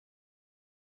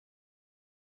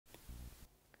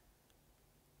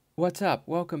What's up?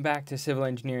 Welcome back to Civil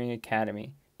Engineering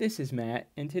Academy. This is Matt,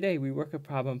 and today we work a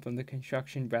problem from the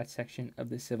construction breadth section of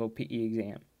the Civil PE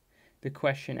exam. The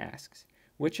question asks,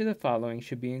 which of the following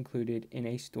should be included in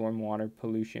a stormwater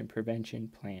pollution prevention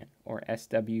plan, or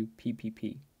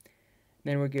SWPPP?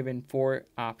 Then we're given 4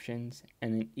 options,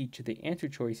 and then each of the answer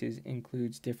choices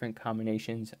includes different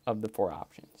combinations of the 4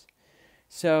 options.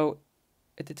 So,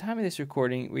 at the time of this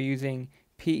recording, we're using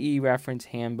PE Reference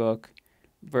Handbook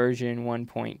version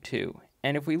 1.2.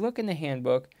 And if we look in the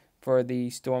handbook for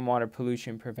the Stormwater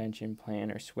Pollution Prevention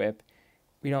Plan, or SWPPP,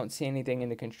 we don't see anything in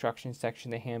the construction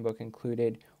section of the handbook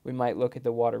included. We might look at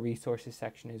the water resources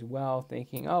section as well,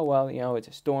 thinking, oh, well, it's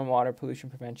a stormwater pollution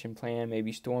prevention plan,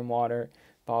 maybe stormwater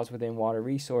falls within water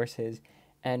resources.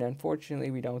 And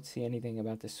unfortunately, we don't see anything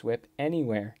about the SWPPP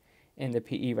anywhere in the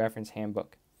PE reference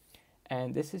handbook.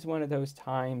 And this is one of those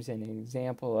times, an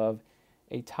example of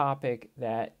a topic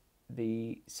that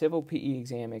the Civil PE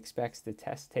exam expects the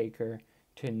test taker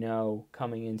to know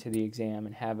coming into the exam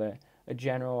and have a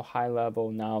general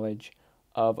high-level knowledge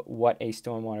of what a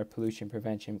stormwater pollution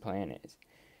prevention plan is.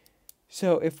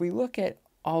 So if we look at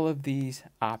all of these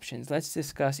options, let's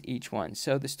discuss each one.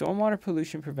 So the Stormwater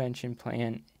Pollution Prevention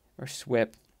Plan, or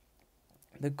SWPPP,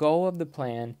 the goal of the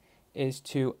plan is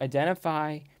to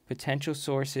identify potential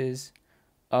sources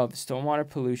of stormwater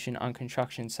pollution on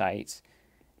construction sites,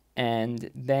 and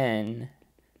then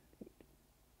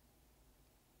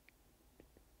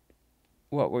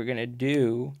what we're going to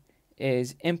do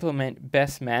is implement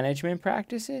best management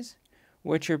practices,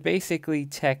 which are basically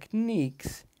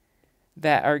techniques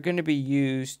that are going to be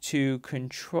used to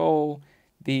control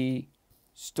the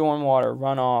stormwater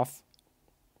runoff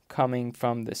coming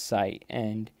from the site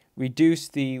and reduce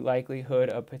the likelihood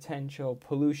of potential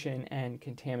pollution and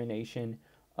contamination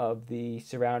of the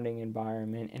surrounding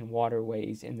environment and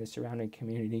waterways in the surrounding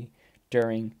community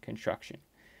during construction.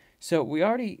 So we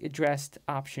already addressed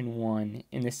option 1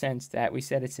 in the sense that we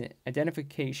said it's an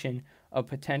identification of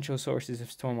potential sources of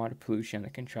stormwater pollution on the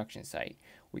construction site.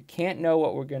 We can't know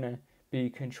what we're going to be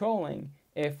controlling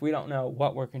if we don't know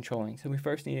what we're controlling. So we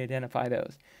first need to identify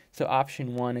those. So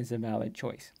option 1 is a valid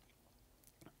choice.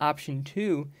 Option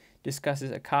 2 discusses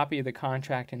a copy of the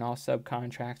contract and all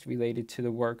subcontracts related to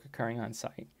the work occurring on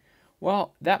site.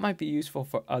 Well, that might be useful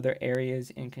for other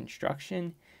areas in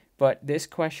construction, but this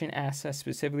question asks us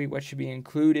specifically what should be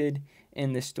included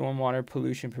in the Stormwater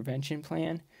Pollution Prevention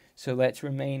Plan. So let's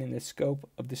remain in the scope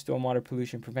of the Stormwater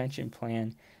Pollution Prevention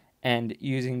Plan, and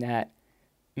using that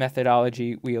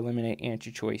methodology, we eliminate answer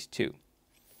choice 2.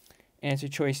 Answer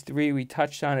choice 3, we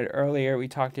touched on it earlier. We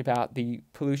talked about the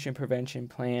pollution prevention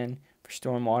plan for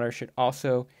stormwater should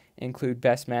also include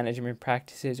best management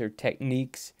practices or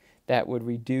techniques that would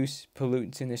reduce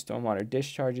pollutants in the stormwater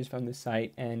discharges from the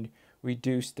site and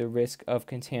reduce the risk of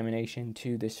contamination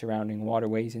to the surrounding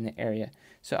waterways in the area.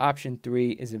 So option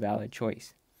 3 is a valid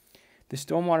choice. The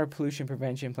Stormwater Pollution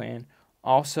Prevention Plan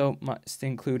also must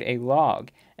include a log,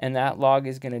 and that log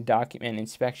is going to document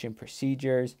inspection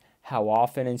procedures, how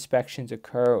often inspections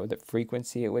occur or the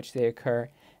frequency at which they occur,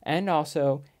 and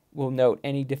also will note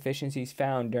any deficiencies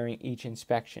found during each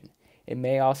inspection. It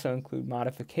may also include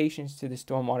modifications to the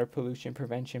Stormwater Pollution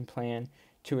Prevention Plan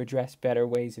to address better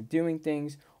ways of doing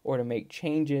things or to make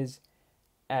changes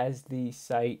as the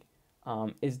site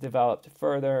is developed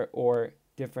further or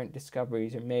different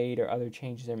discoveries are made or other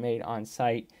changes are made on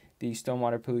site. The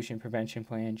Stormwater Pollution Prevention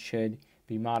Plan should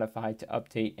be modified to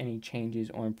update any changes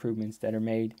or improvements that are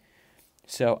made.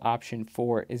 So option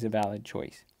 4 is a valid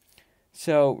choice.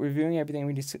 So reviewing everything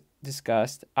we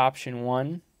discussed, option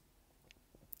 1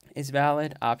 is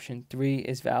valid, option 3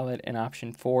 is valid, and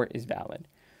option 4 is valid.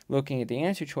 Looking at the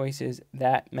answer choices,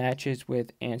 that matches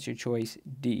with answer choice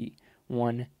D,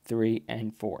 1, 3,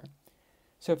 and 4.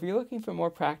 So if you're looking for more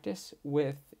practice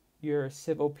with your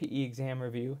Civil PE exam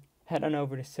review, head on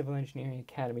over to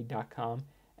civilengineeringacademy.com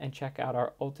and check out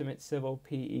our Ultimate Civil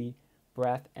PE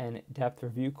breadth and depth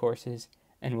review courses,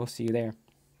 and we'll see you there.